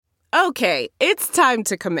Okay, it's time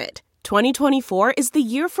to commit. 2024 is the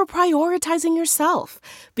year for prioritizing yourself.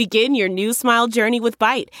 Begin your new smile journey with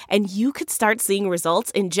Byte, and you could start seeing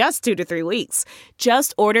results in just 2 to 3 weeks.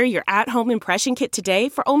 Just order your at-home impression kit today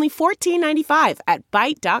for only $14.95 at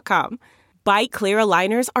Byte.com. Byte Clear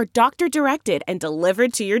aligners are doctor-directed and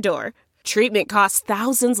delivered to your door. Treatment costs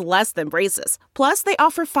thousands less than braces. Plus, they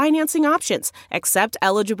offer financing options, accept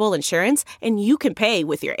eligible insurance, and you can pay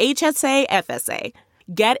with your HSA, FSA.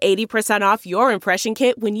 Get 80% off your impression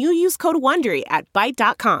kit when you use code WONDERY at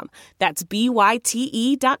Byte.com. That's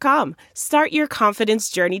BYTE.com. Start your confidence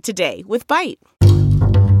journey today with Byte.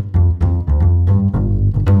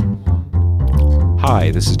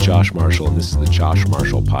 Hi, this is Josh Marshall, and this is the Josh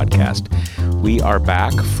Marshall Podcast. We are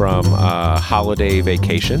back from holiday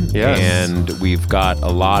vacation, yes. And we've got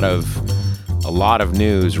a lot of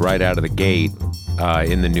news right out of the gate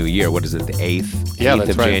in the new year. What is it, the 8th? Yeah, 8th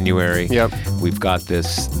that's of right. January. Yep. We've got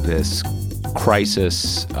this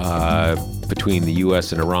crisis between the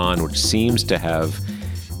U.S. and Iran, which seems to have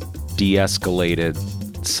de-escalated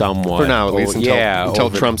somewhat. For now, at least,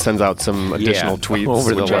 until Trump sends out some additional tweets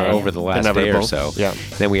over the last inevitable. day or so. Yeah.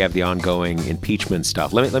 Then we have the ongoing impeachment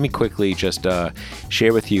stuff. Let me quickly just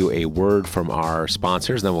share with you a word from our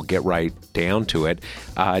sponsors, and then we'll get right down to it.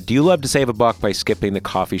 Do you love to save a buck by skipping the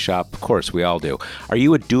coffee shop? Of course, we all do. Are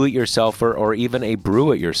you a do-it-yourselfer or even a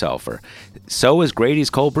brew-it-yourselfer? So is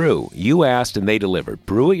Grady's Cold Brew. You asked and they delivered.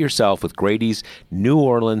 Brew it yourself with Grady's New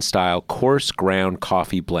Orleans-style coarse ground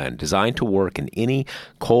coffee blend, designed to work in any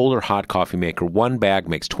cold or hot coffee maker. One bag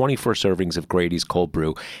makes 24 servings of Grady's Cold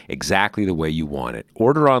Brew exactly the way you want it.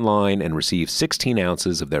 Order online and receive 16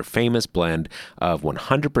 ounces of their famous blend of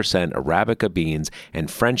 100% Arabica beans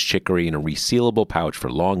and French chicory in a resealable pouch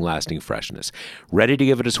for long-lasting freshness. Ready to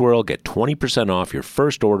give it a swirl? Get 20% off your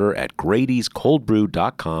first order at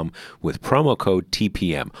Grady'sColdBrew.com with promo code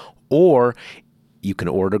TPM. Or you can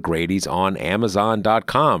order Grady's on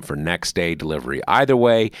Amazon.com for next day delivery. Either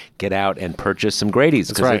way, get out and purchase some Grady's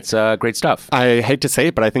because it's great stuff. I hate to say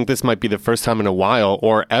it, but I think this might be the first time in a while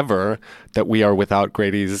or ever that we are without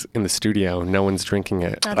Grady's in the studio. No one's drinking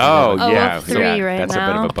it. Yeah. Right That's now.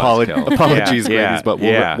 a bit of a buzzkill. Apologies, Grady's, but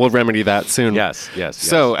we'll remedy that soon. Yes.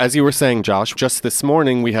 So, as you were saying, Josh, just this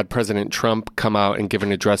morning we had President Trump come out and give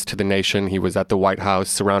an address to the nation. He was at the White House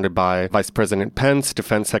surrounded by Vice President Pence,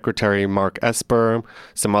 Defense Secretary Mark Esper,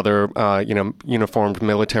 some other, uniformed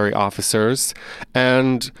military officers,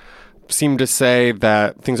 and seemed to say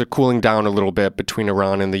that things are cooling down a little bit between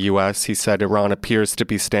Iran and the U.S. He said Iran appears to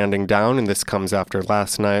be standing down, and this comes after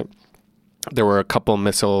last night. There were a couple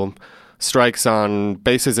missile strikes on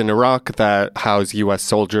bases in Iraq that house U.S.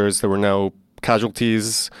 soldiers. There were no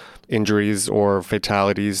casualties, injuries, or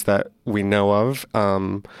fatalities that we know of.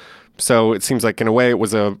 So it seems like, in a way, it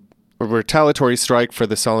was a retaliatory strike for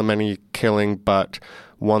the Soleimani killing, but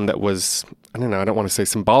one that was, I don't want to say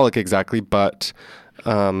symbolic exactly, but...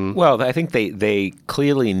 Well, I think they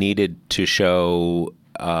clearly needed to show,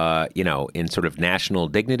 in sort of national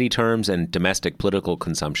dignity terms and domestic political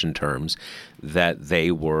consumption terms, that they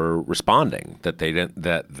were responding, that they didn't,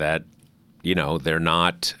 that they're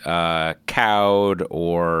not cowed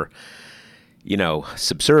or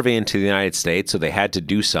subservient to the United States, so they had to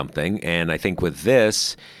do something. And I think with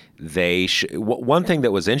this, one thing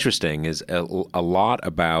that was interesting is a lot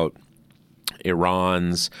about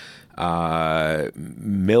Iran's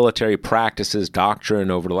military practices, doctrine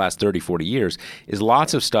over the last 30, 40 years is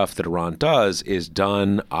lots of stuff that Iran does is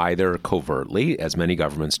done either covertly, as many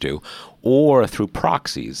governments do, or through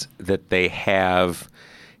proxies that they have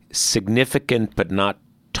significant but not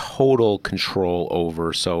total control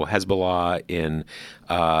over. So Hezbollah in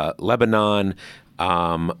Lebanon,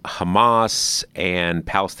 Hamas and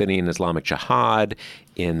Palestinian Islamic Jihad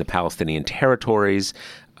in the Palestinian territories,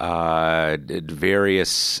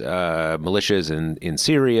 various militias in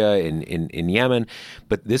Syria, in Yemen.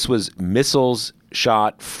 But this was missiles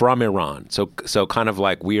shot from Iran. So kind of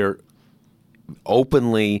like we're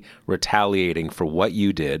openly retaliating for what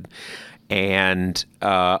you did. And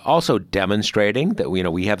also demonstrating that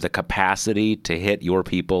we have the capacity to hit your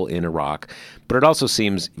people in Iraq. But it also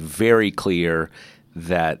seems very clear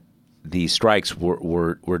that these strikes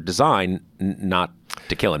were designed not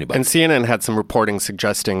to kill anybody. And CNN had some reporting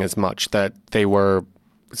suggesting as much, that they were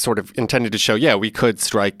sort of intended to show, we could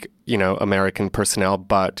strike, American personnel,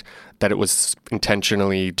 but that it was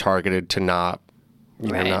intentionally targeted to not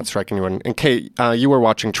strike anyone. And Kate, you were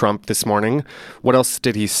watching Trump this morning. What else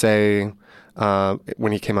did he say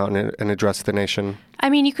when he came out and addressed the nation? I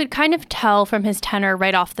mean, you could kind of tell from his tenor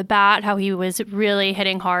right off the bat how he was really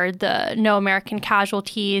hitting hard the no American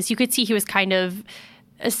casualties. You could see he was kind of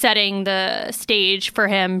setting the stage for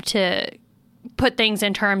him to put things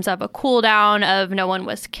in terms of a cool down of no one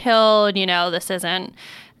was killed. This isn't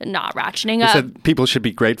not ratcheting up. He said people should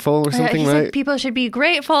be grateful or something, he right? said people should be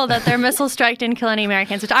grateful that their missile strike didn't kill any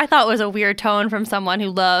Americans, which I thought was a weird tone from someone who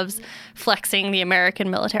loves flexing the American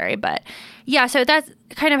military. But yeah, so that's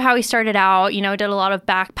kind of how he started out, did a lot of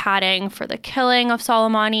back patting for the killing of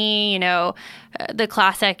Soleimani, the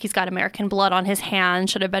classic, he's got American blood on his hands,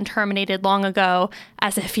 should have been terminated long ago,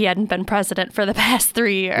 as if he hadn't been president for the past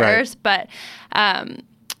 3 years. Right. But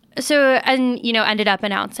ended up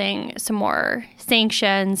announcing some more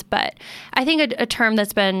sanctions. But I think a term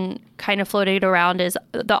that's been kind of floated around is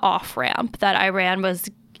the off-ramp, that Iran was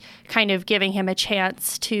kind of giving him a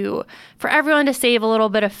chance for everyone to save a little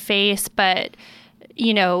bit of face. But,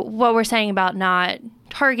 what we're saying about not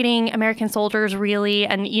targeting American soldiers really,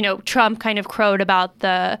 and, Trump kind of crowed about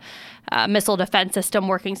the missile defense system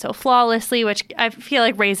working so flawlessly, which I feel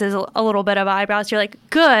like raises a little bit of eyebrows. You're like,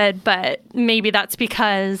 good, but maybe that's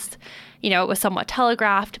because, it was somewhat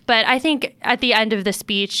telegraphed. But I think at the end of the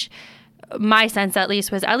speech, my sense at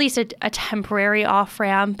least was at least a temporary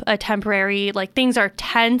off-ramp, a temporary, things are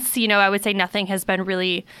tense. I would say nothing has been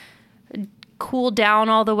really cooled down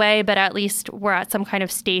all the way, but at least we're at some kind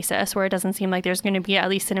of stasis where it doesn't seem like there's going to be at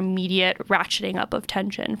least an immediate ratcheting up of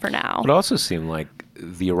tension for now. It also seemed like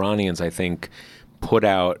the Iranians, I think, put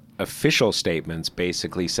out official statements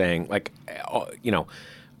basically saying,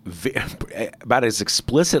 about as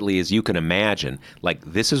explicitly as you can imagine,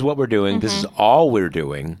 this is what we're doing, this is all we're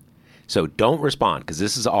doing. So don't respond because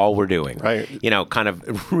this is all we're doing. Right. Kind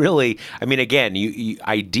of really, again, you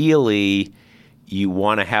ideally you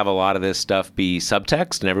want to have a lot of this stuff be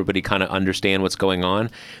subtext and everybody kind of understand what's going on.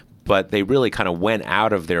 But they really kind of went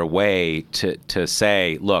out of their way to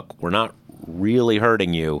say, look, we're not really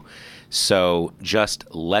hurting you. So just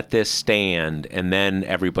let this stand, and then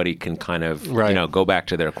everybody can kind of, go back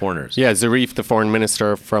to their corners. Yeah, Zarif, the foreign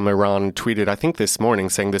minister from Iran, tweeted, I think this morning,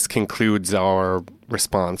 saying this concludes our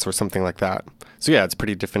response or something like that. So yeah, it's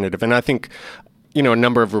pretty definitive. And I think, a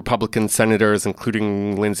number of Republican senators,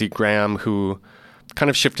 including Lindsey Graham, who kind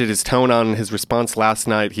of shifted his tone on his response last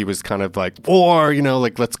night. He was kind of like, war,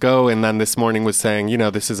 let's go. And then this morning was saying,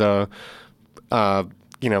 this is a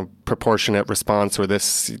proportionate response, or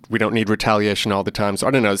this, we don't need retaliation all the time. So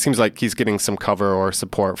I don't know. It seems like he's getting some cover or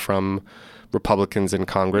support from Republicans in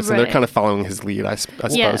Congress, and they're kind of following his lead, I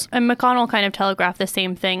suppose. Yeah, and McConnell kind of telegraphed the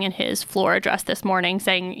same thing in his floor address this morning,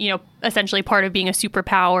 saying, essentially part of being a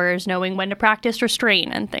superpower is knowing when to practice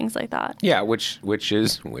restraint and things like that. Yeah, which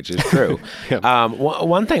is true. Yeah.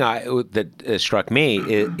 One thing that struck me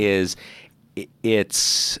is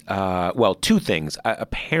it's two things.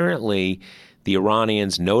 Apparently, the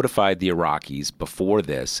Iranians notified the Iraqis before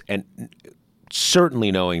this, and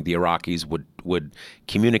certainly knowing the Iraqis would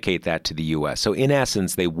communicate that to the U.S. So in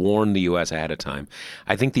essence, they warned the U.S. ahead of time.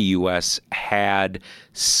 I think the U.S. had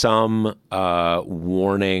some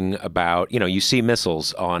warning about, you see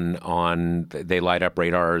missiles on they light up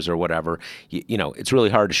radars or whatever. It's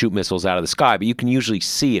really hard to shoot missiles out of the sky, but you can usually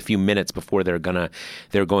see a few minutes before they're going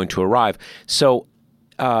to arrive. So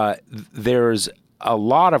there's a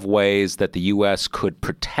lot of ways that the U.S. could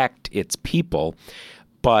protect its people,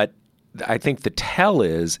 but I think the tell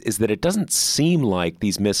is that it doesn't seem like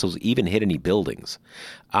these missiles even hit any buildings.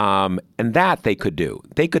 And that they could do.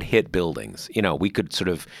 They could hit buildings. We could sort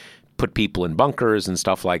of put people in bunkers and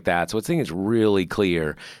stuff like that. So I think it's really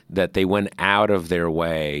clear that they went out of their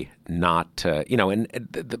way not to, and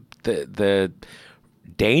the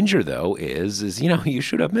danger, though, is you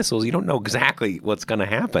shoot up missiles, you don't know exactly what's going to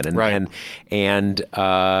happen, and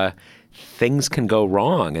things can go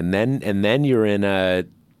wrong, and then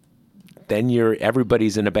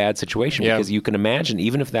everybody's in a bad situation because you can imagine,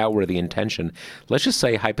 even if that were the intention, let's just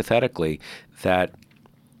say hypothetically that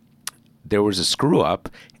there was a screw up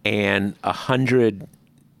and 100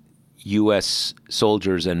 U.S.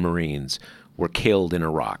 soldiers and Marines were killed in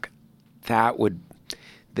Iraq. That would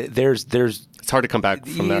there's it's hard to come back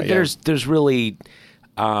from that. There's really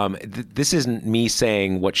this isn't me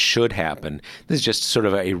saying what should happen. This is just sort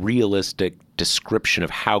of a realistic description of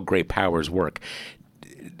how great powers work.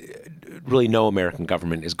 Really, no American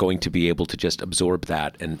government is going to be able to just absorb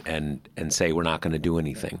that and say we're not going to do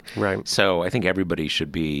anything. Right. So I think everybody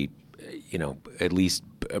should be, at least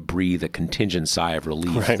breathe a contingent sigh of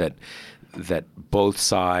relief that both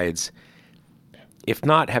sides, if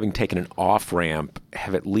not having taken an off-ramp,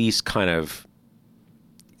 have at least kind of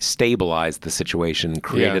stabilized the situation,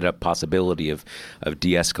 created a possibility of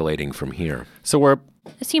de-escalating from here. So it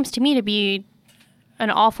seems to me to be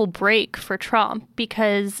an awful break for Trump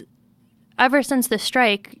because ever since the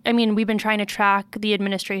strike, I mean, we've been trying to track the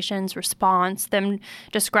administration's response, them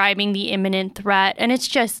describing the imminent threat. And it's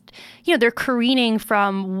just, they're careening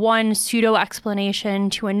from one pseudo explanation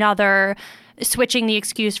to another, switching the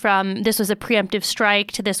excuse from this was a preemptive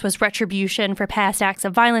strike to this was retribution for past acts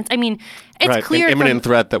of violence. I mean, it's clear. An imminent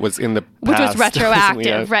threat that was in the past. Which was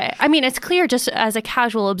retroactive, right. I mean, it's clear just as a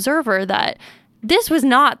casual observer that this was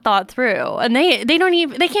not thought through. And they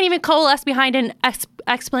can't even coalesce behind an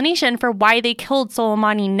explanation for why they killed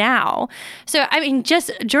Soleimani now. So, I mean,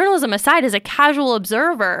 just journalism aside, as a casual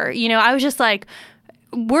observer, I was just like,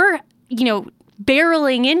 we're,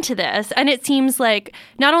 barreling into this, and it seems like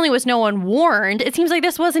not only was no one warned, it seems like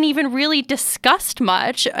this wasn't even really discussed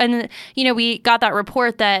much. And we got that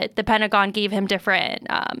report that the Pentagon gave him different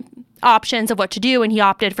options of what to do, and he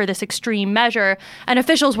opted for this extreme measure, and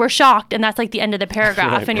officials were shocked, and that's like the end of the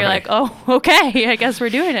paragraph. And you're like, oh, okay, I guess we're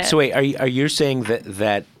doing it. So wait, are you saying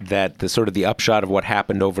that the sort of the upshot of what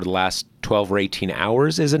happened over the last 12 or 18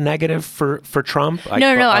 hours is a negative for Trump?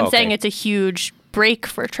 No, I'm saying it's a huge break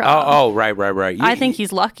for Trump. Oh, right. I think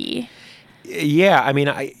he's lucky. Yeah, I mean,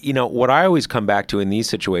 what I always come back to in these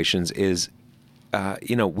situations is,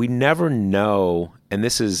 we never know, and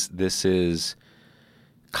this is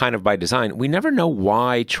kind of by design. We never know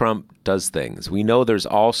why Trump does things. We know there's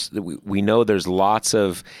lots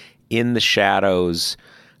of in the shadows,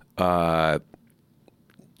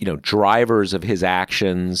 drivers of his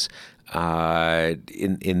actions.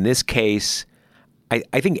 In this case,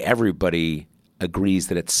 I think everybody agrees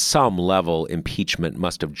that at some level impeachment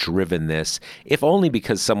must have driven this, if only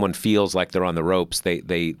because someone feels like they're on the ropes.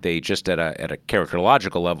 They just at a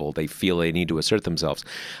characterological level, they feel they need to assert themselves.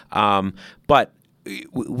 But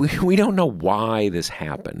we don't know why this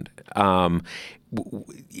happened.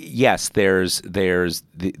 Yes, there's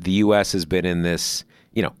the U.S. has been in this.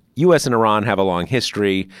 U.S. and Iran have a long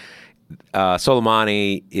history.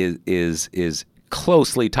 Soleimani is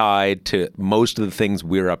closely tied to most of the things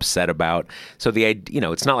we're upset about. So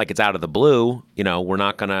it's not like it's out of the blue. We're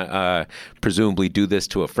not going to presumably do this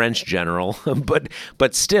to a French general,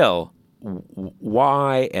 but still,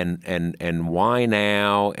 why and why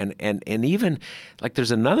now? And even like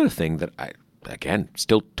there's another thing that again,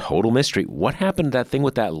 still total mystery. What happened to that thing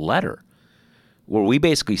with that letter? Where we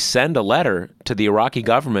basically send a letter to the Iraqi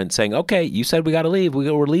government saying, okay, you said we got to leave.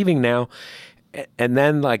 We're leaving now. And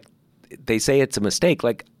then like they say it's a mistake.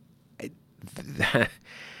 Like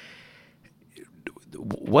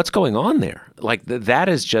what's going on there? Like that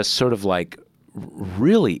is just sort of like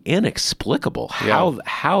really inexplicable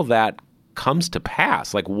how that comes to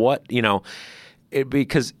pass. Like what,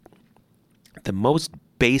 because the most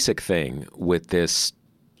basic thing with this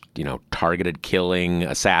targeted killing,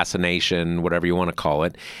 assassination, whatever you want to call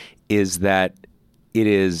it, is that it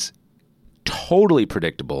is totally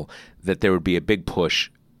predictable that there would be a big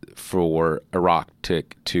push for Iraq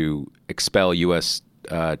to expel U.S.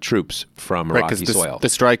 Troops from Iraqi soil. The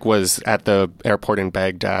strike was at the airport in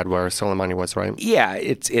Baghdad where Soleimani was, right? Yeah,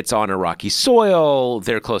 it's on Iraqi soil.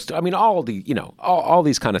 They're close to. I mean, all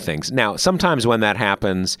these kind of things. Now, sometimes when that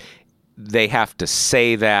happens, they have to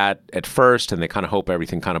say that at first, and they kind of hope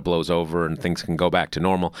everything kind of blows over and things can go back to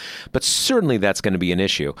normal. But certainly that's going to be an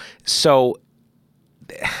issue. So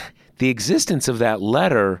the existence of that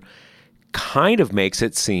letter kind of makes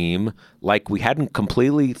it seem like we hadn't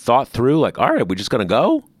completely thought through, like, all right, we're just going to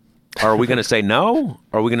go? Or are we going to say no?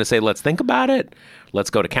 Or are we going to say, let's think about it? Let's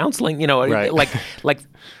go to counseling? Right.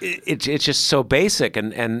 It's just so basic.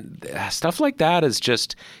 And stuff like that is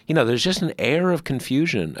just, there's just an air of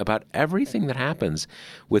confusion about everything that happens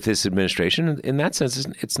with this administration. In that sense,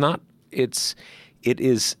 it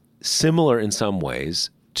is similar in some ways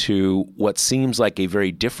to what seems like a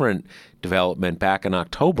very different development back in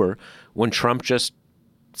October when Trump just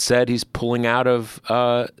said he's pulling out of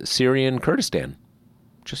Syrian Kurdistan.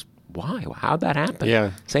 Just why? How'd that happen?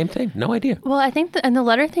 Yeah. Same thing. No idea. Well, I think and the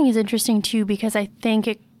letter thing is interesting too, because I think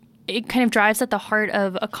it kind of drives at the heart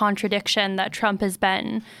of a contradiction that Trump has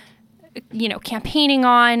been, campaigning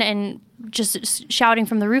on and just shouting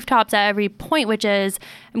from the rooftops at every point, which is,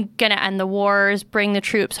 I'm going to end the wars, bring the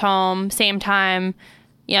troops home, same time,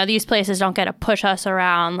 these places don't get to push us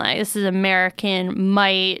around. Like, this is American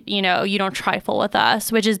might, you don't trifle with us,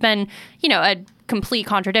 which has been, a complete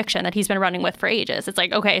contradiction that he's been running with for ages. It's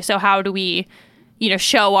like, okay, so how do we,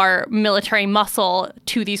 show our military muscle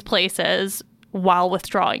to these places while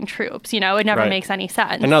withdrawing troops? It never makes any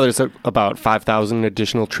sense. And now there's about 5,000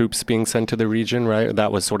 additional troops being sent to the region, right?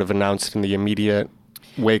 That was sort of announced in the immediate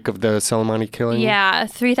wake of the Soleimani killing. Yeah,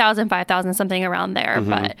 3,000, 5,000, something around there. Mm-hmm.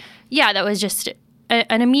 But yeah, that was just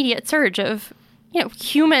an immediate surge of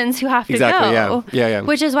humans who have to go. Yeah.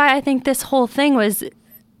 Which is why I think this whole thing was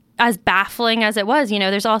as baffling as it was.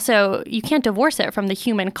 There's also, you can't divorce it from the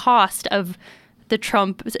human cost of the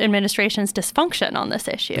Trump administration's dysfunction on this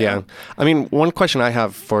issue. Yeah. I mean, one question I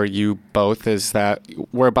have for you both is that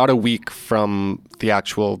we're about a week from the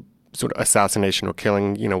actual sort of assassination or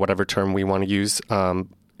killing, whatever term we want to use,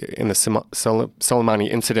 in the Soleimani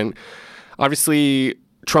incident. Obviously,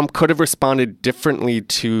 Trump could have responded differently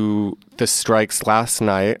to the strikes last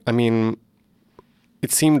night. I mean,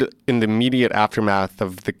 it seemed in the immediate aftermath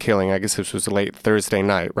of the killing, I guess this was late Thursday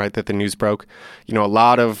night, right, that the news broke, a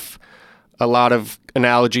lot of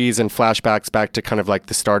analogies and flashbacks back to kind of like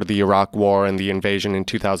the start of the Iraq War and the invasion in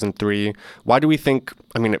 2003. Why do you think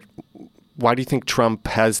Trump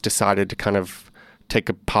has decided to kind of take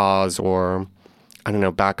a pause or, I don't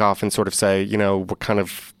know, back off and sort of say, we're kind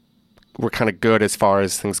of good as far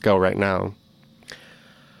as things go right now?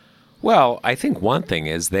 Well, I think one thing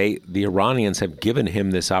is the Iranians have given him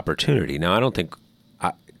this opportunity. Now, I don't think,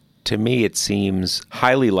 to me, it seems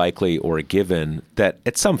highly likely or a given that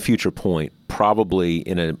at some future point, probably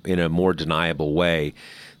in a more deniable way,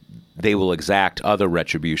 they will exact other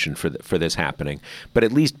retribution for this happening. But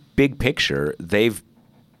at least big picture, they've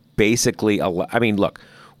basically, look,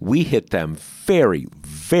 we hit them very,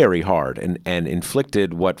 very hard and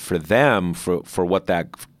inflicted what for them, for what that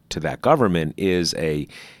to that government is a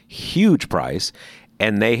huge price.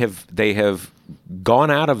 And they have gone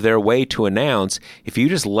out of their way to announce, if you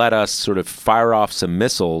just let us sort of fire off some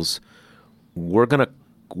missiles, we're gonna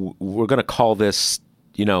call this,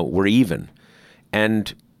 we're even.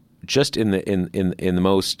 And just in the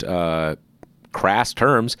most crass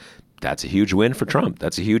terms, that's a huge win for Trump.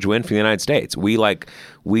 That's a huge win for the United States. We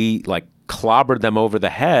clobbered them over the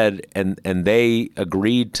head, and they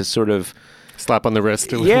agreed to sort of slap on the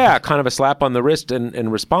wrist. Yeah, kind of a slap on the wrist in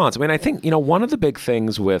response. I mean, I think, one of the big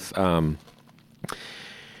things with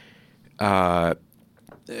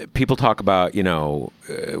people talk about,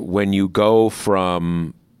 when you go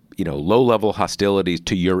from, low-level hostilities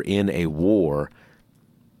to you're in a war,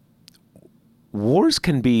 wars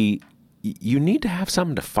can be, you need to have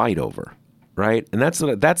something to fight over, right? And that's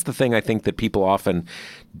the thing I think that people often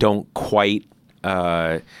don't quite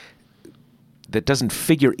that doesn't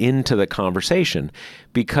figure into the conversation,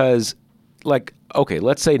 because okay,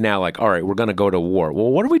 let's say now, all right, we're going to go to war.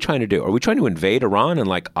 Well, what are we trying to do? Are we trying to invade Iran and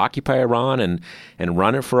occupy Iran and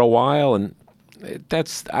run it for a while? And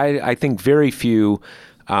that's, I think very few,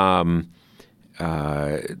 that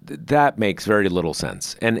makes very little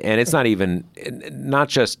sense. And it's not even, not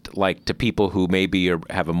just to people who maybe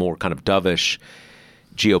have a more kind of dovish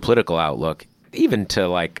geopolitical outlook, even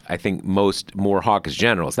to I think most more hawkish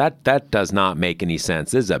generals, that does not make any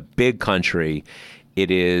sense. This is a big country. It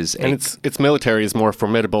is, and its military is more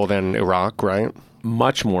formidable than Iraq, right?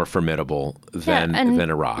 Much more formidable than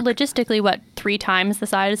Iraq. Logistically, 3 times the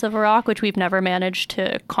size of Iraq, which we've never managed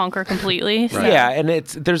to conquer completely. Right. So. Yeah, and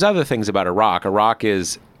there's other things about Iraq. Iraq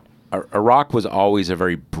was always a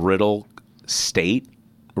very brittle state.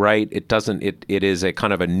 Right? It is a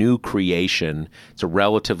kind of a new creation. It's a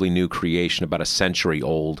relatively new creation, about a century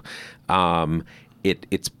old.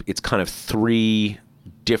 It's kind of 3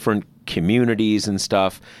 different communities and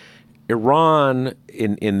stuff. Iran,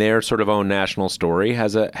 in their sort of own national story,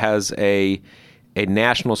 has a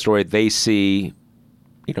national story they see,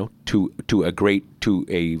 to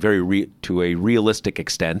a realistic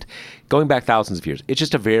extent, going back thousands of years. It's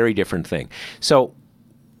just a very different thing. So,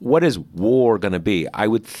 what is war going to be? I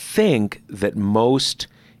would think that most,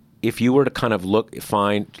 if you were to kind of look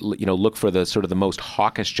for the sort of the most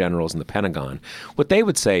hawkish generals in the Pentagon, what they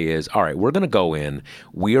would say is, all right, we're going to go in,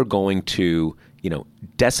 we are going to,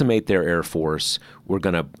 decimate their air force, we're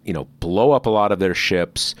going to, blow up a lot of their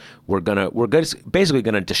ships, we're basically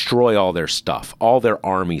going to destroy all their stuff, all their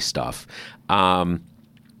army stuff, throw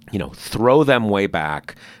them way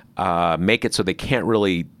back, make it so they can't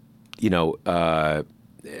really,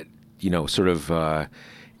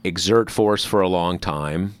 exert force for a long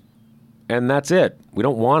time, and that's it. We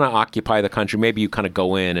don't want to occupy the country. Maybe you kind of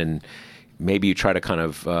go in and maybe you try to kind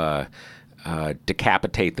of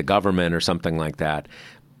decapitate the government or something like that.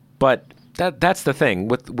 But that's the thing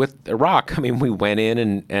with Iraq. I mean, we went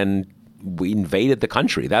in and we invaded the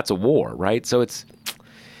country. That's a war, right? So it's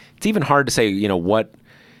even hard to say,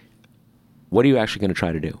 what are you actually going to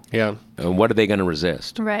try to do? Yeah. And what are they going to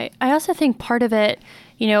resist? Right. I also think part of it,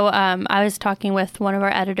 I was talking with one of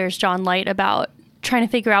our editors, John Light, about trying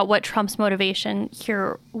to figure out what Trump's motivation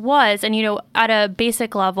here was. And, at a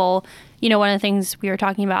basic level, one of the things we were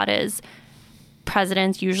talking about is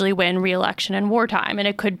presidents usually win re-election in wartime. And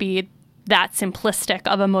it could be that simplistic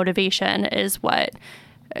of a motivation is what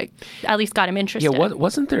at least got him interested. Yeah,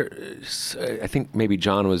 wasn't there? I think maybe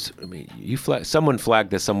John was. I mean, someone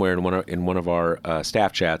flagged this somewhere in one of our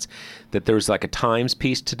staff chats that there was like a Times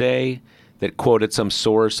piece today that quoted some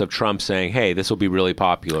source of Trump saying, "Hey, this will be really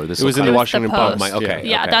popular." It was in the Washington Post. Okay,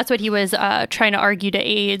 yeah, that's what he was trying to argue to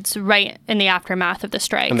aides right in the aftermath of the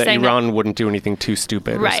strike, and that Iran wouldn't do anything too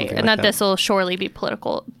stupid, right? And that this will surely be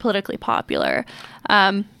politically popular.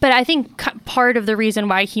 But I think part of the reason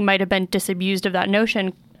why he might have been disabused of that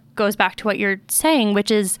notion goes back to what you're saying, which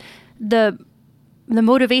is the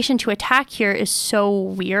motivation to attack here is so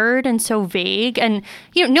weird and so vague. And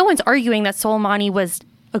no one's arguing that Soleimani was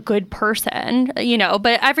a good person,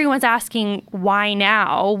 but everyone's asking why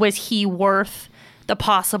now? Was he worth the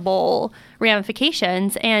possible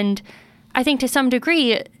ramifications? And I think to some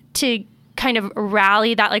degree, to kind of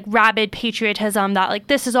rally that like rabid patriotism that like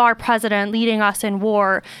this is our president leading us in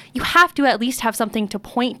war, you have to at least have something to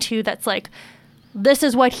point to that's like, this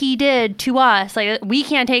is what he did to us. Like, we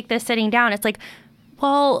can't take this sitting down. It's like,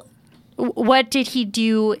 well, what did he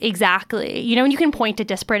do exactly? And you can point to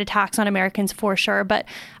disparate attacks on Americans for sure, but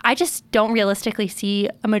I just don't realistically see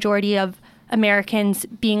a majority of Americans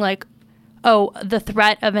being like, oh, the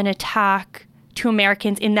threat of an attack to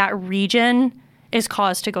Americans in that region is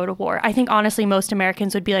cause to go to war. I think honestly most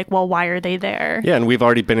Americans would be like, well, why are they there? Yeah, and we've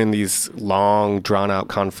already been in these long, drawn-out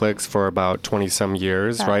conflicts for about 20-some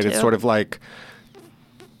years, right? It's sort of like,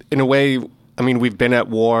 in a way, I mean, we've been at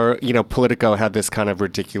war. Politico had this kind of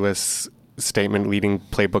ridiculous statement leading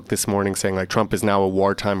Playbook this morning saying, like, Trump is now a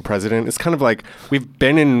wartime president. It's kind of like we've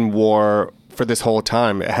been in war for this whole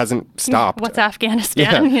time. It hasn't stopped. What's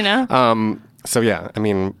Afghanistan, So, yeah, I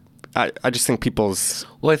mean, I just think people's...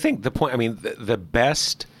 Well, I think the point, I mean, the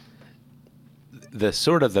best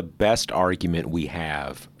argument we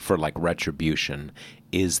have for, like, retribution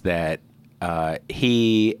is that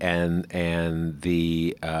he and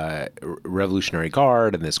the Revolutionary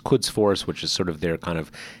Guard and this Quds Force, which is sort of their kind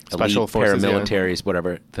of special elite forces, paramilitaries,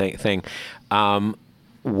 whatever thing,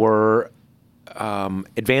 were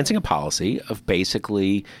advancing a policy of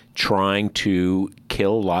basically trying to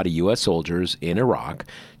kill a lot of U.S. soldiers in Iraq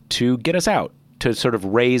to get us out, to sort of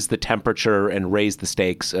raise the temperature and raise the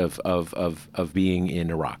stakes of being in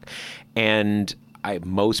Iraq. And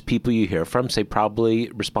most people you hear from say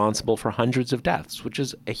probably responsible for hundreds of deaths, which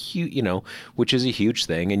is a huge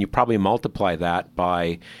thing. And you probably multiply that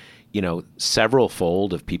by, several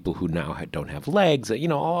fold of people who now don't have legs.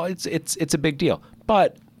 It's a big deal.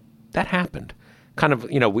 But that happened. Kind of,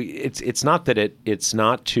 it's not to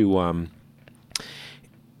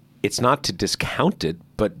discount it,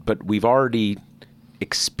 but we've already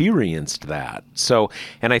experienced that. So,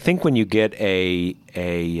 and I think when you get a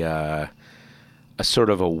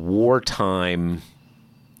sort of a wartime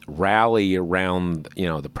rally around,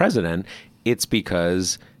 the president, it's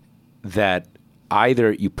because that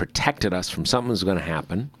either you protected us from something that's going to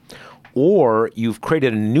happen, or you've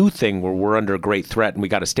created a new thing where we're under a great threat and we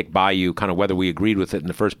got to stick by you, kind of whether we agreed with it in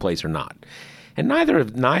the first place or not. And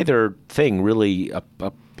neither thing really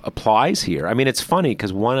applies here. I mean, it's funny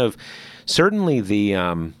because certainly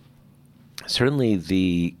the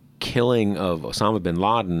killing of Osama bin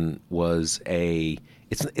Laden was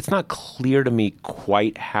it's not clear to me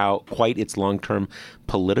quite its long-term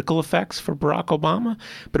political effects for Barack Obama,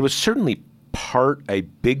 but it was certainly a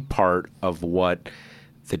big part of what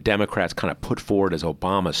the Democrats kind of put forward as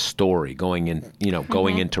Obama's story going into There's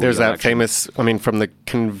re-election. that famous, from the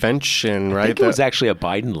convention, right? I think it was actually a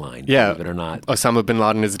Biden line, believe it or not. Osama bin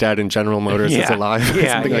Laden is dead and General Motors is alive.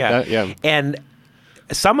 Something like that. Yeah. And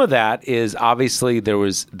some of that is obviously there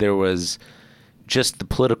was just the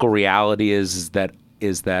political reality is that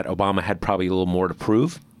Obama had probably a little more to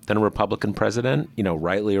prove than a Republican president,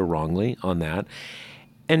 rightly or wrongly on that.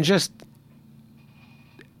 And just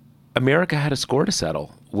America had a score to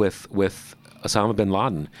settle with Osama bin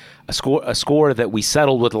Laden, a score that we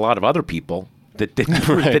settled with a lot of other people that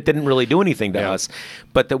didn't really do anything to us,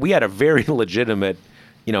 but that we had a very legitimate,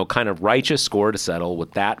 kind of righteous score to settle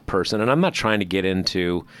with that person. And I'm not trying to get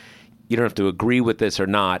into, you don't have to agree with this or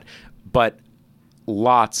not, but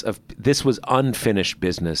this was unfinished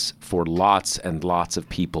business for lots and lots of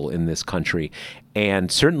people in this country. And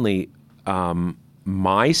certainly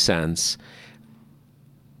my sense,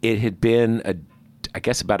 it had been I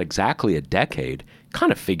guess about exactly a decade,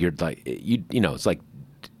 kind of figured like, it's like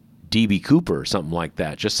D.B. Cooper or something like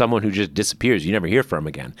that, just someone who just disappears. You never hear from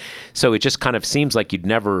again. So it just kind of seems like you'd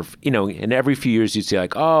never, and every few years you'd see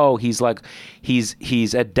like, oh, he's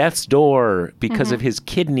at death's door because of his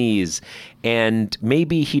kidneys, and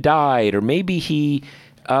maybe he died, or maybe he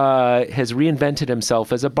has reinvented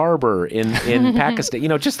himself as a barber in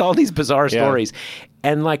Pakistan. Just all these bizarre stories.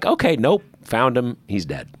 And like, okay, nope, found him. He's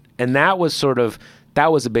dead. And that was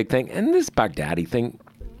a big thing. And this Baghdadi thing,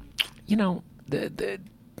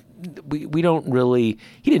 we don't really,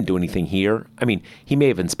 he didn't do anything here. I mean, he may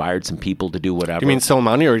have inspired some people to do whatever. You mean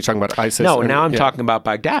Soleimani, or are you talking about ISIS? No, now I'm talking about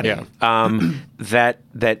Baghdadi. Yeah.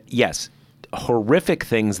 That yes, horrific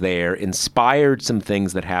things there, inspired some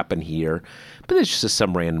things that happen here, but it's just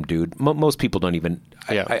some random dude. Most people don't even,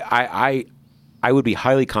 I would be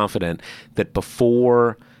highly confident that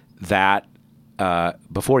before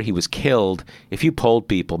he was killed, if you polled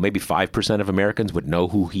people, maybe 5% of Americans would know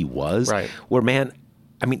who he was. Right. Where, man,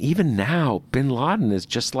 I mean, even now, bin Laden is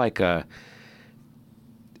just like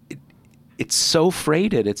it's so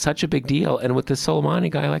freighted. It's such a big deal. And with this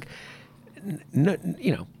Soleimani guy, like, no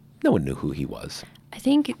one knew who he was. I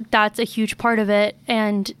think that's a huge part of it.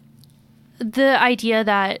 And the idea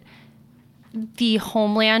that the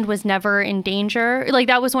homeland was never in danger. Like,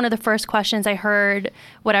 that was one of the first questions I heard,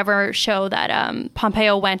 whatever show that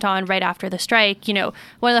Pompeo went on right after the strike.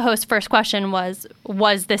 One of the host's first question was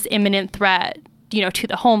this imminent threat, to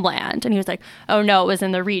the homeland? And he was like, oh no, it was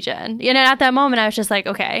in the region. And at that moment, I was just like,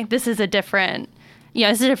 okay, this is a different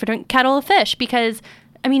kettle of fish, because,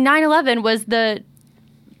 I mean, 9/11 was the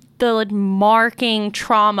marking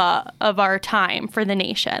trauma of our time for the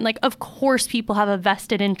nation. Like, of course, people have a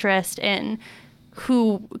vested interest in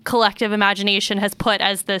who collective imagination has put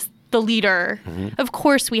as the leader. Mm-hmm. Of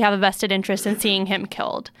course, we have a vested interest in seeing him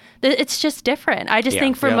killed. It's just different. I just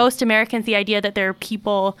think for most Americans, the idea that there are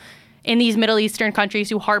people in these Middle Eastern countries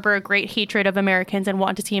who harbor a great hatred of Americans and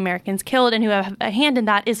want to see Americans killed and who have a hand in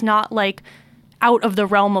that is not like out of the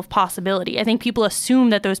realm of possibility. I think people assume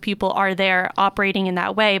that those people are there operating in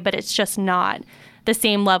that way, but it's just not the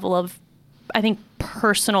same level of, I think,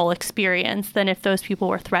 personal experience than if those people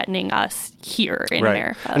were threatening us here in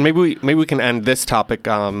America. And maybe we can end this topic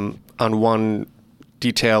on one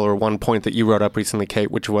detail or one point that you wrote up recently, Kate,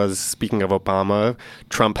 which was, speaking of Obama,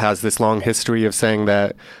 Trump has this long history of saying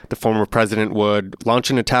that the former president would launch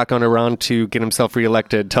an attack on Iran to get himself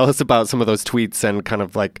reelected. Tell us about some of those tweets and kind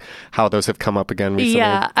of like how those have come up again recently.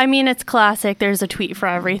 Yeah, I mean, it's classic. There's a tweet for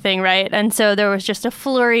everything, right? And so there was just a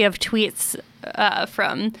flurry of tweets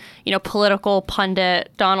from, political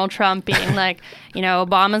pundit Donald Trump being like,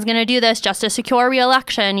 Obama's going to do this just to secure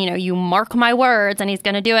re-election. You mark my words, and he's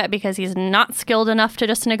going to do it because he's not skilled enough to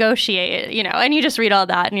just negotiate, and you just read all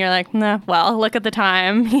that and you're like, nah, well, look at the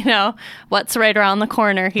time, what's right around the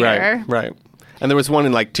corner here. Right. And there was one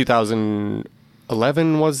in like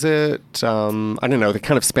 2011, was it? I don't know. They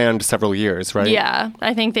kind of spanned several years, right? Yeah.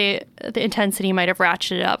 I think the intensity might have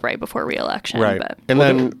ratcheted up right before re-election. Right. But. And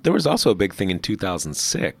then there was also a big thing in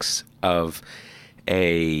 2006 of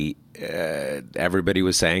everybody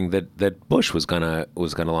was saying that Bush was gonna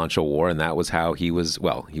launch a war, and that was how he was.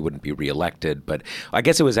 Well, he wouldn't be reelected, but I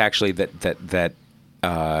guess it was actually that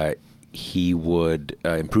he would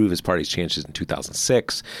improve his party's chances in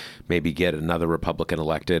 2006, maybe get another Republican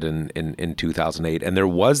elected in 2008. And there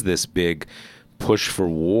was this big push for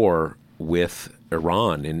war with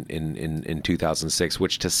Iran in 2006,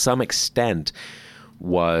 which to some extent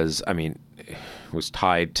was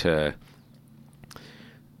tied to,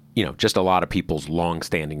 just a lot of people's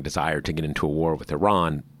longstanding desire to get into a war with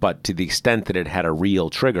Iran. But to the extent that it had a real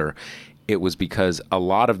trigger, it was because a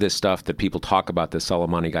lot of this stuff that people talk about the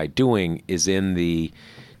Soleimani guy doing is in the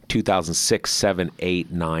 2006, 7,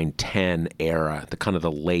 8, 9, 10 era, the kind of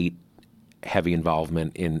the late heavy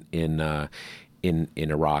involvement in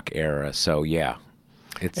Iraq era. So yeah.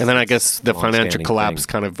 And then I guess the financial collapse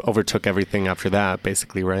kind of overtook everything after that,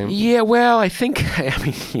 basically, right? Yeah, well,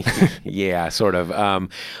 yeah, sort of.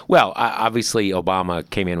 Obviously Obama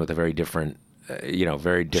came in with a very different,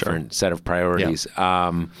 set of priorities.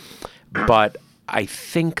 Yeah. But I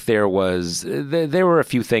think there were a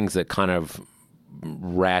few things that kind of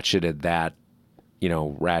ratcheted that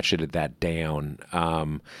down.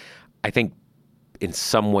 I think in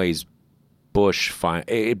some ways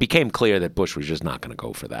it became clear that Bush was just not going to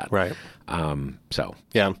go for that. Right.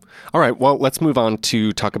 Yeah. All right. Well, let's move on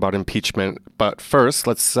to talk about impeachment. But first,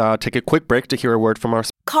 let's take a quick break to hear a word from our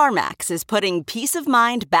CarMax is putting peace of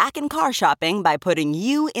mind back in car shopping by putting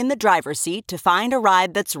you in the driver's seat to find a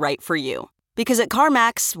ride that's right for you. Because at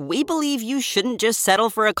CarMax, we believe you shouldn't just settle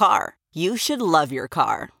for a car. You should love your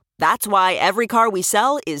car. That's why every car we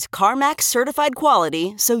sell is CarMax certified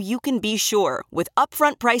quality, so you can be sure with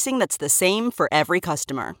upfront pricing that's the same for every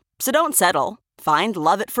customer. So don't settle. Find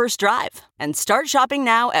love at first drive and start shopping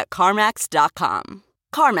now at CarMax.com.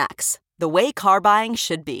 CarMax, the way car buying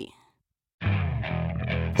should be.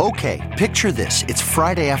 Okay, picture this. It's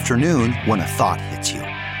Friday afternoon when a thought hits you.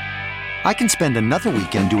 I can spend another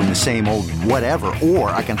weekend doing the same old whatever,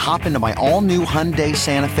 or I can hop into my all-new Hyundai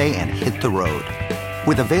Santa Fe and hit the road.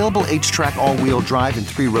 With available H-Track all-wheel drive and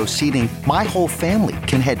 3-row seating, my whole family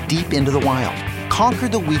can head deep into the wild. Conquer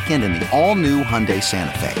the weekend in the all-new Hyundai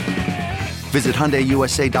Santa Fe. Visit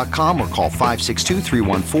HyundaiUSA.com or call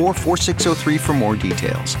 562-314-4603 for more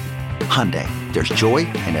details. Hyundai, there's joy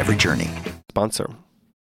in every journey. Sponsor.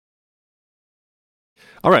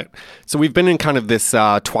 All right. So we've been in kind of this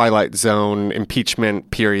twilight zone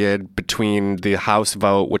impeachment period between the House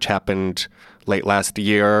vote, which happened late last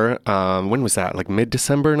year. When was that? Like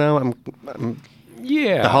mid-December now?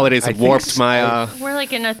 Yeah. The holidays have warped my... We're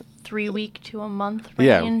like in a 3-week to a month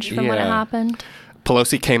range from when it happened.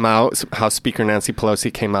 Pelosi came out. House Speaker Nancy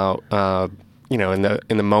Pelosi came out,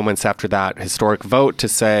 in the moments after that historic vote to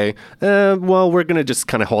say, well, we're going to just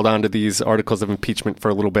kind of hold on to these articles of impeachment for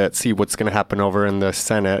a little bit, see what's going to happen over in the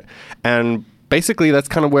Senate. And basically, that's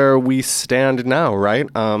kind of where we stand now, right?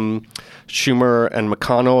 Schumer and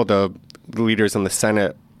McConnell, the leaders in the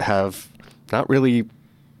Senate, have not really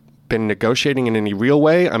been negotiating in any real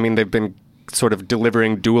way. I mean, they've been sort of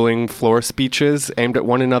delivering dueling floor speeches aimed at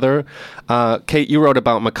one another. Kate, you wrote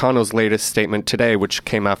about McConnell's latest statement today, which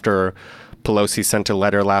came after Pelosi sent a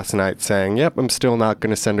letter last night saying, yep, I'm still not going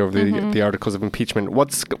to send over the articles of impeachment.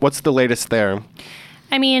 What's the latest there?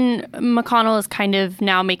 I mean, McConnell is kind of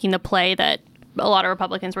now making the play that a lot of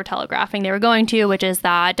Republicans were telegraphing they were going to, which is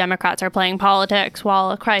that Democrats are playing politics while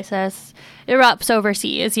a crisis erupts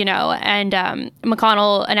overseas, and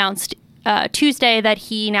McConnell announced Tuesday that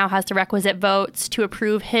he now has the requisite votes to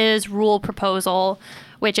approve his rule proposal,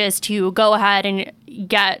 which is to go ahead and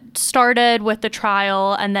get started with the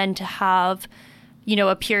trial and then to have,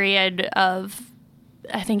 a period of,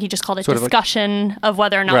 I think he just called it sort discussion of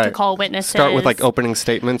whether or not to call witnesses. Start with opening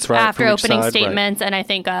statements, right? After opening statements, and I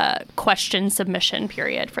think a question submission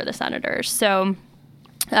period for the senators. So,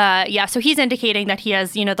 so he's indicating that he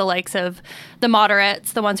has, the likes of the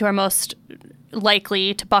moderates, the ones who are most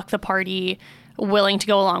likely to buck the party, willing to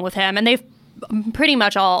go along with him. And they've pretty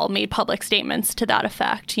much all made public statements to that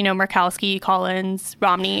effect. Murkowski, Collins,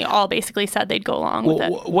 Romney all basically said they'd go along with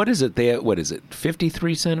it. What is it?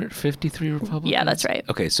 53 Senate, 53 Republicans? Yeah, that's right.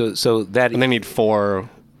 Okay, so that... And they need 4...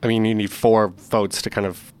 I mean, you need 4 votes to kind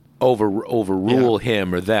of... Overrule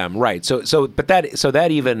him or them. Right. So that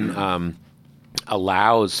even...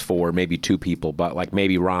 allows for maybe 2 people, but like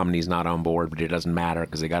maybe Romney's not on board, but it doesn't matter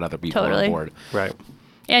because they got other people on board. Right.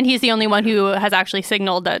 And he's the only one who has actually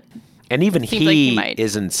signaled that. And even he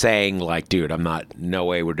isn't saying like, dude, no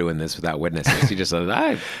way we're doing this without witnesses. He just says,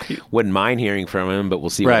 I wouldn't mind hearing from him, but we'll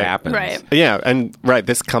see what happens. Right. Yeah. And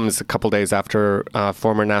this comes a couple days after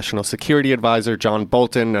former National Security Advisor John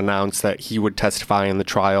Bolton announced that he would testify in the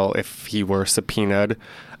trial if he were subpoenaed.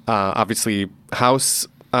 Obviously, House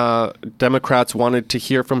Democrats wanted to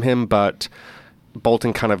hear from him, but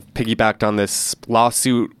Bolton kind of piggybacked on this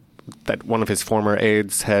lawsuit that one of his former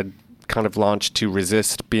aides had kind of launched to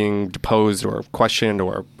resist being deposed or questioned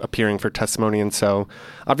or appearing for testimony. And so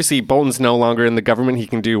obviously Bolton's no longer in the government. He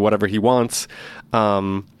can do whatever he wants.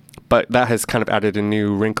 But that has kind of added a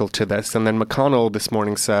new wrinkle to this. And then McConnell this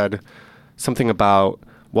morning said something about,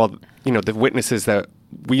 well, the witnesses that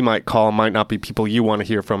we might call might not be people you want to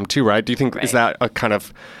hear from too, right? Do you think, is that a kind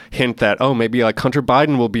of hint that, maybe like Hunter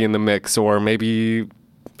Biden will be in the mix, or maybe,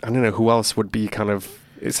 I don't know, who else would be kind of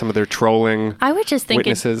some of their trolling I would just think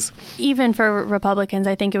witnesses? Even for Republicans,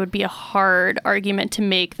 I think it would be a hard argument to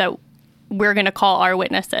make that we're going to call our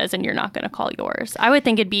witnesses and you're not going to call yours. I would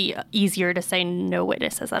think it'd be easier to say no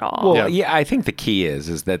witnesses at all. Well, yeah, I think the key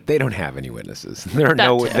is that they don't have any witnesses. There are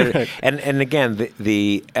and again,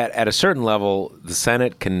 at a certain level, the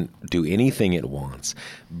Senate can do anything it wants,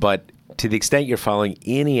 but to the extent you're following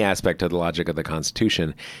any aspect of the logic of the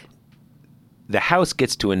Constitution, the House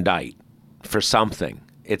gets to indict for something.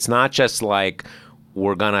 It's not just like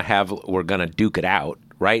we're gonna duke it out.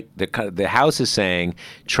 Right? The House is saying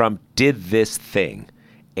Trump did this thing,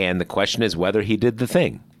 and the question is whether he did the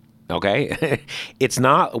thing. Okay? It's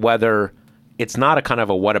not a kind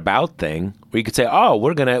of a what about thing where you could say, oh,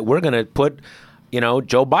 we're gonna put,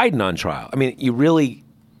 Joe Biden on trial. I mean, you really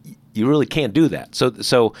can't do that.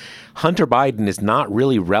 So Hunter Biden is not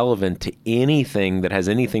really relevant to anything that has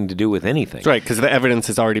anything to do with anything. That's right, because the evidence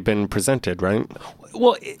has already been presented, right?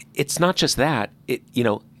 Well, it's not just that.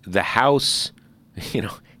 The House. In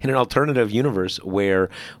an alternative universe where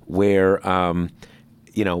Biden's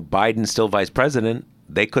still vice president,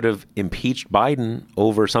 they could have impeached Biden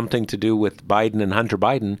over something to do with Biden and Hunter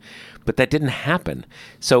Biden, but that didn't happen.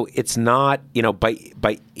 So it's not,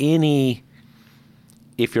 by any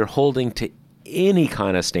if you're holding to any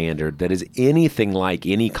kind of standard that is anything like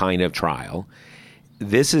any kind of trial,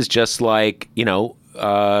 this is just like, do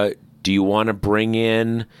you want to bring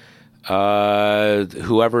in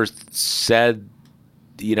whoever said,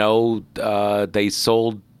 they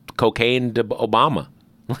sold cocaine to Obama?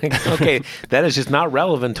 Like, okay, that is just not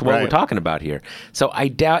relevant to what we're talking about here. So I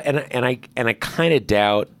doubt, and I kind of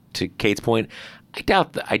doubt, to Kate's point, I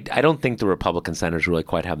doubt that. I don't think the Republican senators really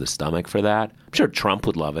quite have the stomach for that. I'm sure Trump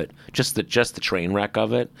would love it, just the train wreck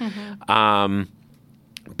of it. Mm-hmm.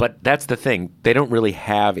 But that's the thing; they don't really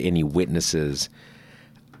have any witnesses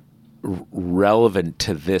relevant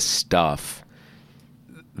to this stuff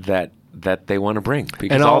that they want to bring,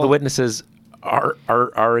 because all the witnesses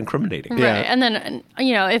are incriminating. Right. And then,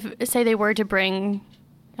 if say they were to bring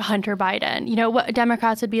Hunter Biden, what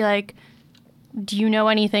Democrats would be like, do you know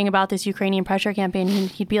anything about this Ukrainian pressure campaign? And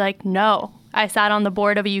he'd be like, no, I sat on the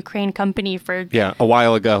board of a Ukraine company for... Yeah, a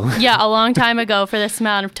while ago. Yeah, a long time ago for this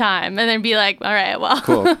amount of time. And then be like, all right, well...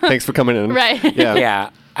 Cool. Thanks for coming in. Right. Yeah.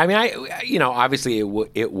 Yeah. I mean, obviously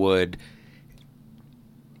it would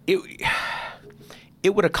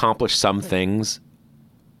accomplish some things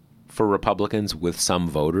for Republicans with some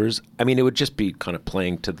voters. I mean, it would just be kind of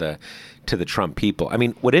playing to the Trump people. I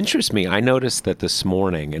mean, what interests me, I noticed that this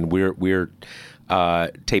morning, and we're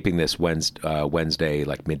taping this Wednesday,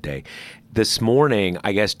 like midday. This morning,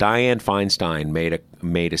 I guess Dianne Feinstein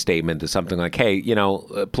made a statement to something like, "Hey,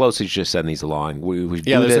 Pelosi's just sending these along.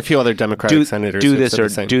 There's a few other Democratic senators do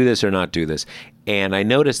this or not do this." And I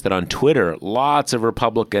noticed that on Twitter, lots of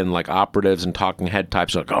Republican operatives and talking head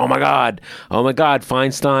types are like, "Oh my God,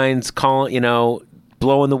 Feinstein's calling,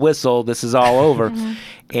 blowing the whistle. This is all over."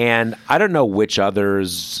 And I don't know which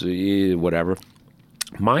others, whatever.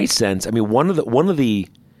 My sense, I mean, one of the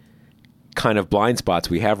kind of blind spots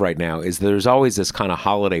we have right now is there's always this kind of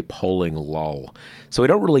holiday polling lull. So we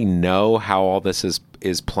don't really know how all this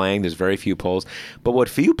is playing. There's very few polls. But what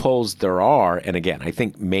few polls there are, and again, I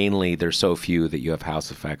think mainly there's so few that you have house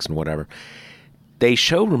effects and whatever, they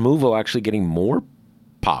show removal actually getting more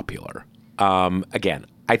popular. Again,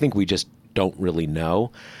 I think we just don't really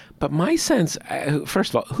know. But my sense,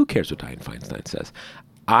 first of all, who cares what Dianne Feinstein says?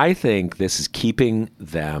 I think this is keeping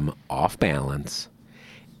them off balance,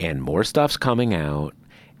 and more stuff's coming out.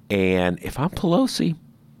 And if I'm Pelosi,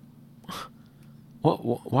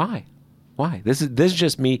 why? This is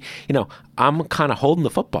just me. I'm kind of holding the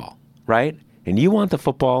football, right? And you want the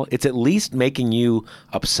football. It's at least making you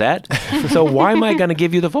upset. So why am I going to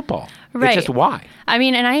give you the football? Right. It's just why. I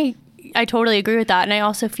mean, and I totally agree with that. And I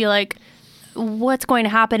also feel like what's going to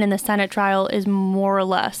happen in the Senate trial is more or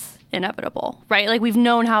less inevitable, right? Like, we've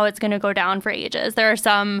known how it's going to go down for ages. There are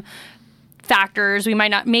some factors we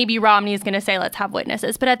might not, maybe Romney is going to say, let's have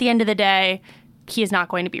witnesses. But at the end of the day, he is not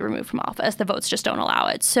going to be removed from office. The votes just don't allow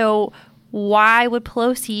it. So why would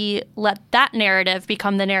Pelosi let that narrative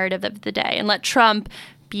become the narrative of the day and let Trump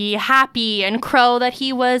be happy and crow that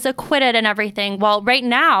he was acquitted and everything? Well, right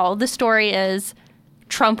now, the story is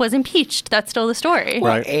Trump was impeached. That's still the story.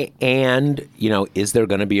 Right. And, is there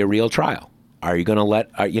going to be a real trial? Are you going to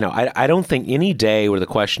let, I don't think any day where the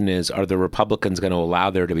question is, are the Republicans going to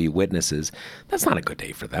allow there to be witnesses? That's not a good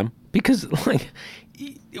day for them, because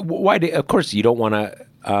why? Of course, you don't want to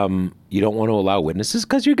allow witnesses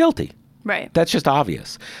because you're guilty. Right. That's just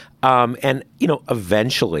obvious. And,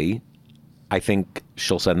 eventually, I think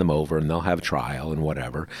she'll send them over and they'll have trial and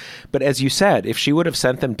whatever. But as you said, if she would have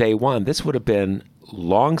sent them day one, this would have been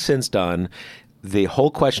long since done. The whole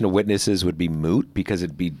question of witnesses would be moot because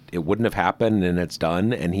it wouldn't have happened and it's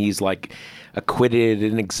done. And he's acquitted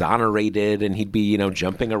and exonerated, and he'd be,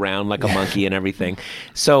 jumping around like a monkey and everything.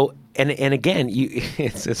 So, and again,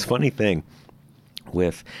 it's this funny thing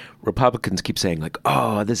with Republicans keep saying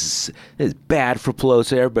oh, this is bad for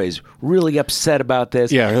Pelosi. Everybody's really upset about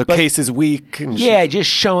this. Yeah, the case is weak. And just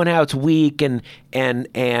showing how it's weak and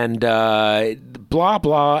blah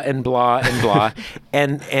blah and blah and blah.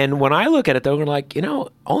 and when I look at it though, we're like,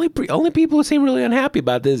 only people who seem really unhappy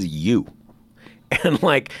about this is you. And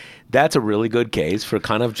that's a really good case for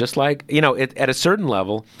kind of just at a certain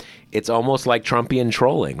level, it's almost like Trumpian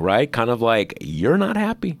trolling, right? Kind of you're not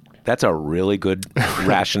happy. That's a really good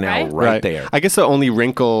rationale right there. I guess the only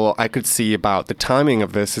wrinkle I could see about the timing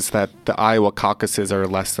of this is that the Iowa caucuses are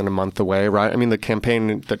less than a month away, right? I mean,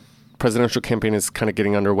 the presidential campaign is kind of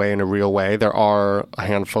getting underway in a real way. There are a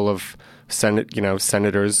handful of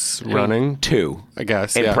senators running. Two, I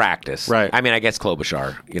guess. In practice. Right. I mean, I guess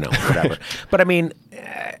Klobuchar, whatever. But I mean,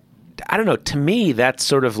 I don't know. To me, that's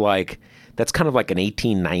sort of that's kind of like an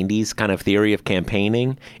 1890s kind of theory of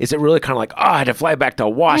campaigning? Is it really kind of like, I had to fly back to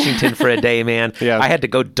Washington for a day, man. Yeah. I had to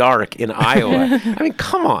go dark in Iowa. I mean,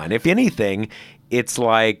 come on. If anything, it's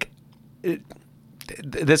like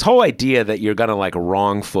this whole idea that you're going to like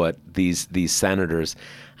wrong foot these senators.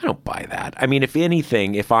 I don't buy that. I mean, if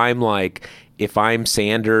anything, if I'm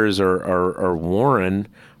Sanders or Warren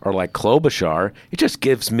or like Klobuchar, it just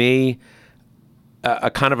gives me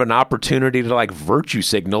a kind of an opportunity to like virtue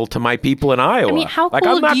signal to my people in Iowa. I mean, how like,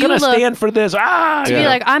 cool I'm not do you going to look stand for this. To be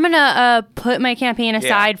like, I'm going to put my campaign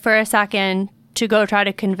aside for a second to go try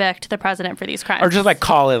to convict the president for these crimes. Or just like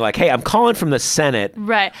call in like, hey, I'm calling from the Senate.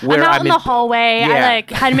 Right. I'm out in the hallway. Yeah. I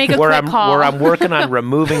like had to make a quick call. Where I'm working on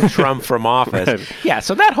removing Trump from office. Right. Yeah,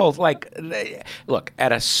 so that whole like, look,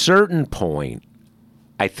 at a certain point,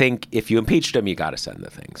 I think if you impeached him, you got to send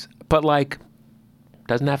the things. But like,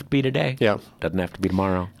 doesn't have to be today. Yeah. Doesn't have to be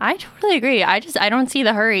tomorrow. I totally agree. I don't see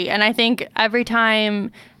the hurry. And I think every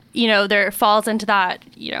time, there falls into that,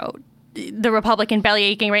 the Republican belly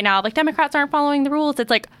aching right now, like Democrats aren't following the rules. It's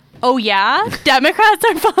like, oh yeah, Democrats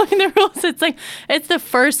aren't following the rules. It's like, it's the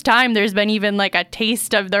first time there's been even like a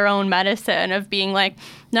taste of their own medicine of being like,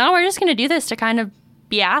 no, we're just going to do this to kind of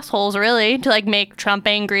be assholes, really, to like make Trump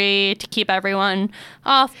angry, to keep everyone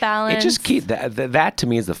off balance. It just keeps that to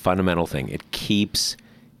me is the fundamental thing. It keeps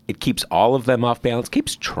all of them off balance,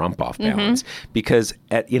 keeps Trump off balance because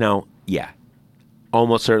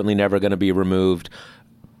almost certainly never going to be removed.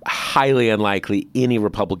 Highly unlikely any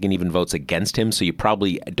Republican even votes against him, so you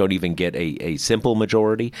probably don't even get a simple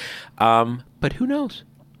majority. But who knows?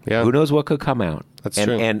 Yeah. Who knows what could come out? That's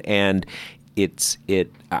true. And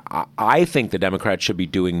I think the Democrats should be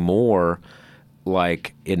doing more,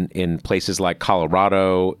 like in places like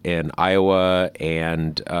Colorado and Iowa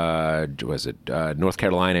and North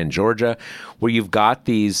Carolina and Georgia, where you've got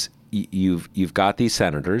these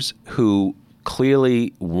senators who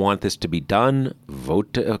clearly want this to be done,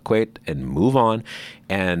 vote to acquit, and move on,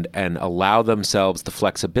 and allow themselves the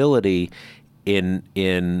flexibility in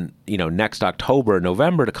next October,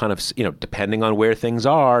 November to kind of, depending on where things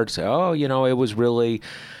are, to say, it was really,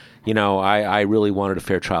 I really wanted a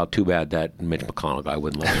fair trial. Too bad that Mitch McConnell guy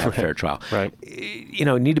wouldn't let me have a fair trial. Right.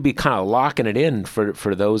 Need to be kind of locking it in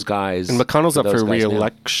for those guys. And McConnell's up for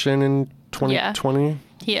re-election in 2020.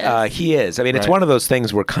 Yeah. He is. I mean, it's one of those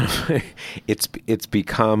things where kind of it's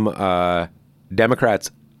become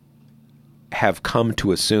Democrats have come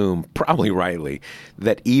to assume, probably rightly,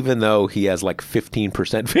 that even though he has like 15%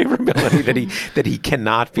 favorability, that he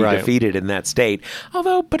cannot be defeated in that state.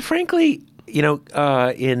 Although, but frankly,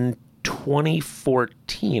 in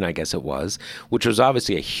 2014, I guess it was, which was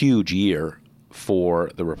obviously a huge year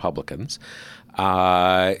for the Republicans, he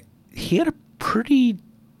had a pretty.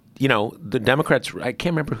 The Democrats, I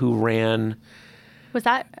can't remember who ran. Was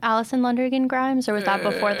that Allison Lundergan Grimes, or was that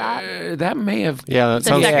before that? That may have. Yeah, that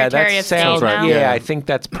sounds Secretary of State right. now. Yeah, I think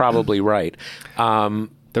that's probably right. There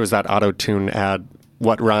was that auto-tune ad,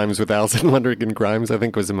 What Rhymes with Allison Lundergan Grimes, I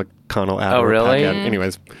think was a McConnell ad. Oh, really?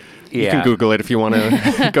 Anyways, you can Google it if you want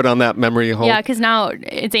to go down that memory hole. Yeah, because now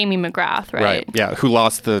it's Amy McGrath, right? Yeah, who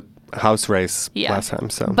lost the House race last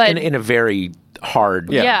time. So, but in a very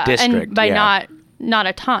hard district. And by not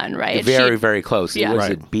a ton, right? Very, very close. Yeah.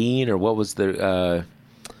 Was it Bean or what was the?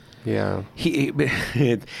 Yeah.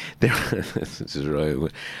 This is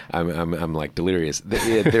really. I'm like delirious.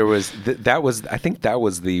 There was that was. I think that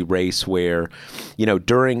was the race where,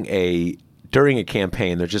 during a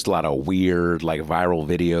campaign, there's just a lot of weird, like viral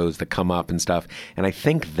videos that come up and stuff. And I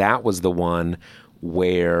think that was the one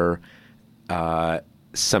where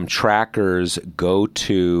some trackers go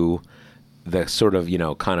to the sort of,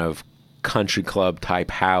 kind of country club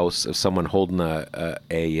type house of someone holding a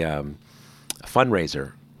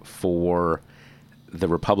fundraiser for the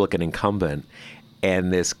Republican incumbent.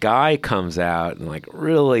 And this guy comes out and like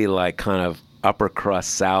really like kind of upper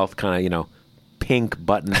crust South, kind of, pink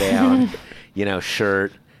button down,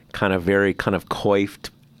 shirt, kind of very kind of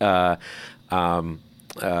coiffed,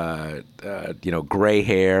 gray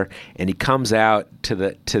hair. And he comes out to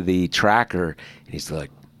the tracker and he's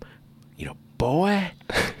like, boy,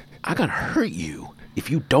 I'm going to hurt you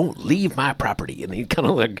if you don't leave my property. And he kind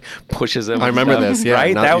of like pushes him. I remember this, yeah.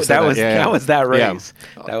 Right? That was that race. Yeah. That was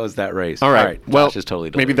that race. All right. Well, Josh is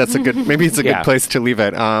totally maybe that's a good, maybe it's a good place to leave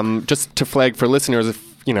it. Just to flag for listeners, if,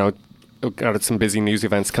 got some busy news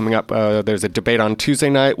events coming up. There's a debate on Tuesday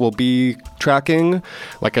night we'll be tracking.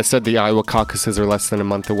 Like I said, the Iowa caucuses are less than a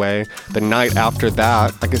month away. The night after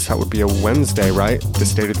that, I guess that would be a Wednesday, right? The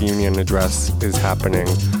State of the Union address is happening.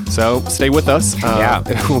 So stay with us.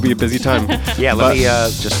 It will be a busy time. Let me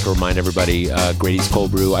just remind everybody, Grady's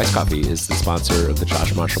Cold Brew Iced Coffee is the sponsor of the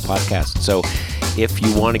Josh Marshall podcast. So if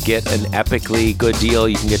you want to get an epically good deal,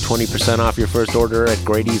 you can get 20% off your first order at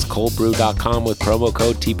Grady'sColdBrew.com with promo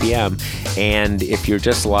code TPM. And if you're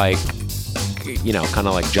just like, kind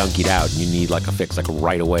of like junkied out and you need like a fix like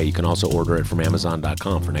right away, you can also order it from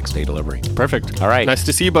Amazon.com for next day delivery. Perfect. All right. Nice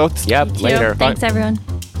to see you both. Yep. Later. Thanks, everyone.